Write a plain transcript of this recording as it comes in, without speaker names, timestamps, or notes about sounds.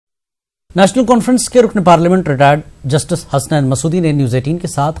National conference کے رکن parliament retired justice Hasnain Masoodi نے نیوز 18 کے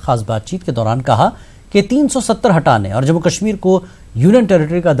ساتھ خاص بات چیت کے دوران کہا کہ 370 ہٹانے اور جموں کشمیر کو یونین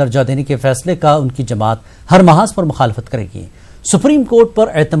ٹیریٹری کا درجہ دینے کے فیصلے کا ان کی جماعت ہر محاذ پر مخالفت کرے گی۔ سپریم کورٹ پر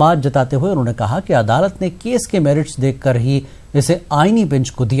اعتماد جتاتے ہوئے انہوں نے کہا کہ عدالت نے کیس کے میرٹس دیکھ کر ہی اسے آئینی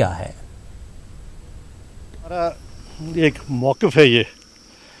بینچ کو دیا ہے۔ ہمارا ایک موقف ہے یہ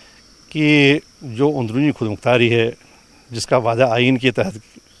کہ جو اندرونی خود مختاری ہے، جس کا وعدہ آئین کے تحت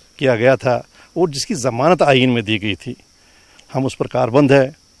کیا گیا تھا اور جس کی ضمانت آئین میں دی گئی تھی، ہم اس پر کاربند ہے،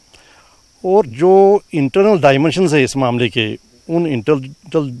 اور جو انٹرنل ڈائمنشنز ہے اس معاملے کے، ان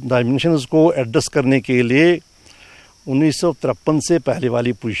انٹرنل ڈائمنشنز کو ایڈریس کرنے کے لیے 1953 سے پہلے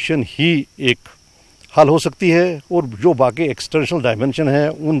والی پوزیشن ہی ایک حل ہو سکتی ہے، اور جو باقی ایکسٹرنل ڈائمنشن ہے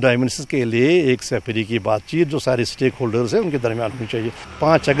ان ڈائمنشنز کے لیے ایک سفری کی بات چیت جو سارے اسٹیک ہولڈرز ہیں ان کے درمیان ہونی چاہیے۔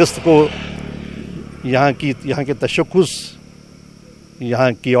 5 اگست کو یہاں کے تشخص، یہاں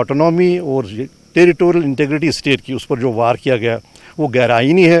کی آٹونومی اور ٹیریٹوریل انٹیگریٹی اسٹیٹ کی، اس پر جو وار کیا گیا وہ غیر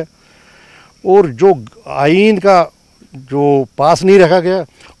آئینی ہے، اور جو آئین کا جو پاس نہیں رکھا گیا،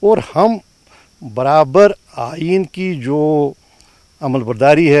 اور ہم برابر آئین کی جو عمل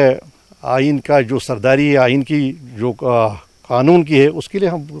برداری ہے، آئین کا جو سرداری ہے، آئین کی جو قانون کی ہے، اس کے لیے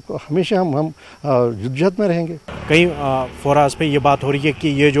ہم ہمیشہ ہم جدوجہد میں رہیں گے۔ کئی فوراز پہ یہ بات ہو رہی ہے کہ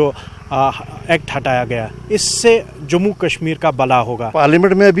یہ جو ایکٹ ہٹایا گیا اس سے جموں کشمیر کا بھلا ہوگا۔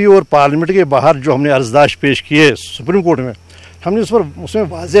 پارلیمنٹ میں بھی اور پارلیمنٹ کے باہر جو ہم نے عرضداشت پیش کیے سپریم کورٹ میں، ہم نے اس میں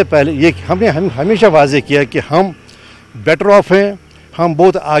واضح پہلے یہ ہم نے ہمیشہ واضح کیا کہ ہم بیٹر آف ہیں، ہم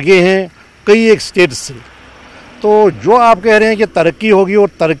بہت آگے ہیں کئی ایک اسٹیٹ سے۔ تو جو آپ کہہ رہے ہیں کہ ترقی ہوگی اور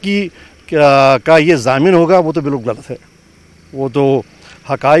ترقی کا یہ ضامن ہوگا، وہ تو بالکل غلط ہے، وہ تو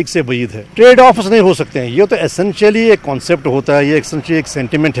حقائق سے بعید ہے۔ ٹریڈ آفس نہیں ہو سکتے ہیں، یہ تو ایسنشلی ایک کانسیپٹ ہوتا ہے، یہ ایسنشلی ایک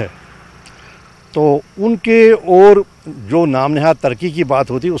سینٹیمنٹ ہے۔ تو ان کے اور جو نام نہاد ترقی کی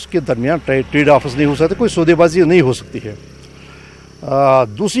بات ہوتی ہے اس کے درمیان ٹریڈ آفس نہیں ہو سکتے، کوئی سودے بازی نہیں ہو سکتی ہے۔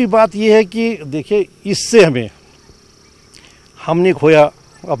 دوسری بات یہ ہے کہ دیکھیں، اس سے ہم نے کھویا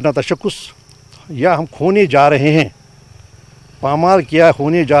اپنا تشخص، یا ہم کھونے جا رہے ہیں، پامال کیا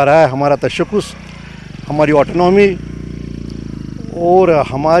ہونے جا رہا ہے ہمارا تشخص، ہماری آٹونومی اور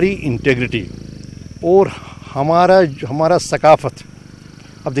ہماری انٹیگریٹی اور ہمارا ثقافت۔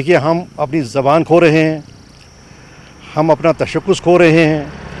 اب دیکھیے، ہم اپنی زبان کھو رہے ہیں، ہم اپنا تشخص کھو رہے ہیں،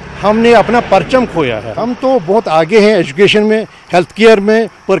 ہم نے اپنا پرچم کھویا ہے۔ ہم تو بہت آگے ہیں ایجوکیشن میں، ہیلتھ کیئر میں،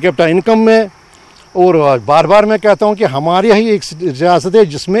 پر کیپٹا انکم میں، اور بار بار میں کہتا ہوں کہ ہمارے یہاں ایک ریاست ہے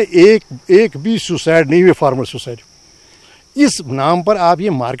جس میں ایک بھی سوسائڈ نہیں ہوئی، فارمر سوسائڈ۔ اس نام پر آپ یہ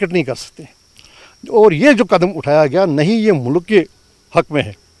مارکیٹ نہیں کر سکتے، اور یہ جو قدم اٹھایا گیا، نہیں یہ ملک کے حق میں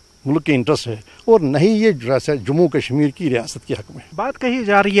ہے، ملک کے انٹرسٹ ہے، اور نہیں یہ جموں کشمیر کی ریاست کے حق میں ہے۔ بات کہی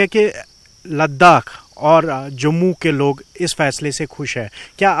جا رہی ہے کہ لداخ اور جموں کے لوگ اس فیصلے سے خوش ہیں،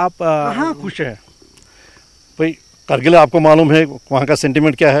 کیا آپ؟ کہاں خوش ہیں بھائی؟ کرگل آپ کو معلوم ہے وہاں کا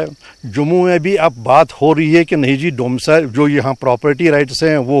سینٹیمنٹ کیا ہے۔ جموں میں بھی اب بات ہو رہی ہے کہ نہیں جی، ڈومسائل جو یہاں پراپرٹی رائٹس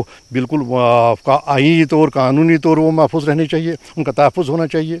ہیں وہ بالکل آئینی طور، قانونی طور وہ محفوظ رہنے چاہیے، ان کا تحفظ ہونا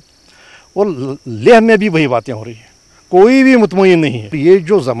چاہیے، اور لیہ میں بھی وہی باتیں ہو رہی ہیں، کوئی بھی مطمئن نہیں ہے۔ یہ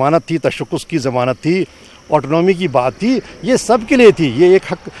جو ضمانت تھی، تشخص کی ضمانت تھی، آٹونومی کی بات تھی، یہ سب کے لیے تھی، یہ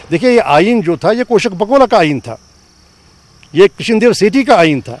ایک حق۔ دیکھیے، یہ آئین جو تھا یہ کوشک بکولا کا آئین تھا، یہ کرشن دیو سیٹھی کا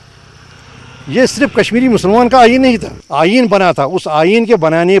آئین تھا، یہ صرف کشمیری مسلمان کا آئین نہیں تھا۔ آئین بنا تھا، اس آئین کے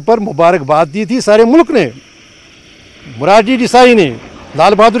بنانے پر مبارکباد دی تھی سارے ملک نے، مرارجی دیسائی نے،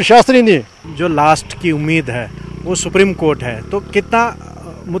 لال بہادر شاستری نے۔ جو لاسٹ کی امید ہے وہ سپریم کورٹ ہے، تو کتنا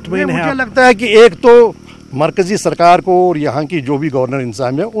مطمئن ہے؟ مجھے لگتا ہے کہ ایک تو مرکزی سرکار کو اور یہاں کی جو بھی گورنر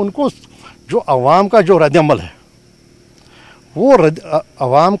انتظامیہ، ان کو جو عوام کا جو رد عمل ہے، وہ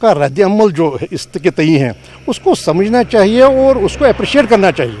عوام کا رد عمل جو اس کے تئیں ہے، اس کو سمجھنا چاہیے اور اس کو اپریشیٹ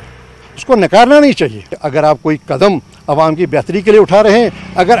کرنا چاہیے، اس کو نکارنا نہیں چاہیے۔ اگر آپ کوئی قدم عوام کی بہتری کے لیے اٹھا رہے ہیں،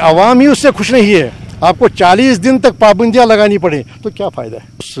 اگر عوام ہی اس سے خوش نہیں ہے، آپ کو 40 دن تک پابندیاں لگانی پڑیں، تو کیا فائدہ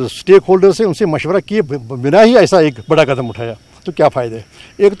ہے؟ اسٹیک ہولڈر سے ان سے مشورہ کیے بنا ہی ایسا ایک بڑا قدم اٹھایا، تو کیا فائدہ ہے؟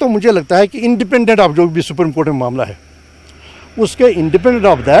 ایک تو مجھے لگتا ہے کہ انڈیپینڈنٹ آف جو بھی سپریم کورٹ میں معاملہ ہے، اس کے انڈیپینڈنٹ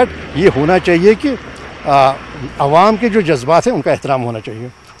آف دیٹ یہ ہونا چاہیے کہ عوام کے جو جذبات ہیں ان کا احترام ہونا چاہیے۔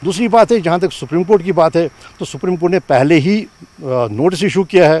 دوسری بات ہے، جہاں تک سپریم کورٹ کی بات ہے، تو سپریم کورٹ نے پہلے ہی نوٹس ایشو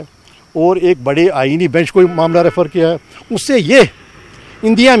کیا ہے اور ایک بڑے آئینی بینچ کو معاملہ ریفر کیا ہے۔ اس سے یہ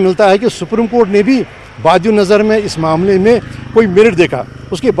اندیا ملتا ہے کہ سپریم کورٹ نے بھی بعد نظر میں اس معاملے میں کوئی میرٹ دیکھا،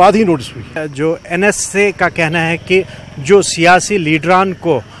 اس کے بعد ہی نوٹس ہوئی۔ جو این ایس اے کا کہنا ہے کہ جو سیاسی لیڈران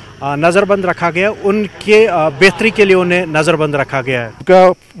کو نظر بند رکھا گیا، ان کے بہتری کے لیے انہیں نظر بند رکھا گیا ہے۔ ان کا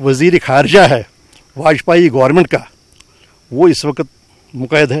وزیر خارجہ ہے واجپئی گورنمنٹ کا، وہ اس وقت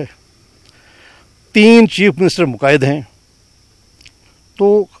مقید ہے، 3 چیف منسٹر مقید ہیں،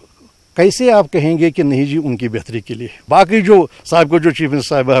 تو کیسے آپ کہیں گے کہ نہیں جی ان کی بہتری کے لیے؟ باقی جو صاحب کو جو چیف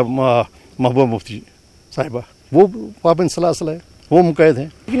منسٹر صاحبہ محبوبہ مفتی صاحبہ وہ پابند سلاسل ہے، وہ مقید ہیں،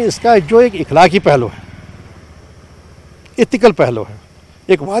 لیکن اس کا جو ایک اخلاقی پہلو ہے، ایتھیکل پہلو ہے،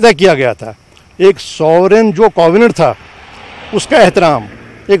 ایک وعدہ کیا گیا تھا، ایک سورن جو کووننٹ تھا اس کا احترام،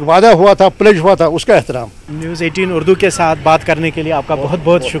 ایک وعدہ ہوا تھا، پلیج ہوا تھا، اس کا احترام۔ نیوز 18 اردو کے ساتھ بات کرنے کے لیے آپ کا بہت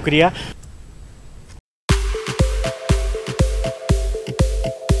بہت شکریہ۔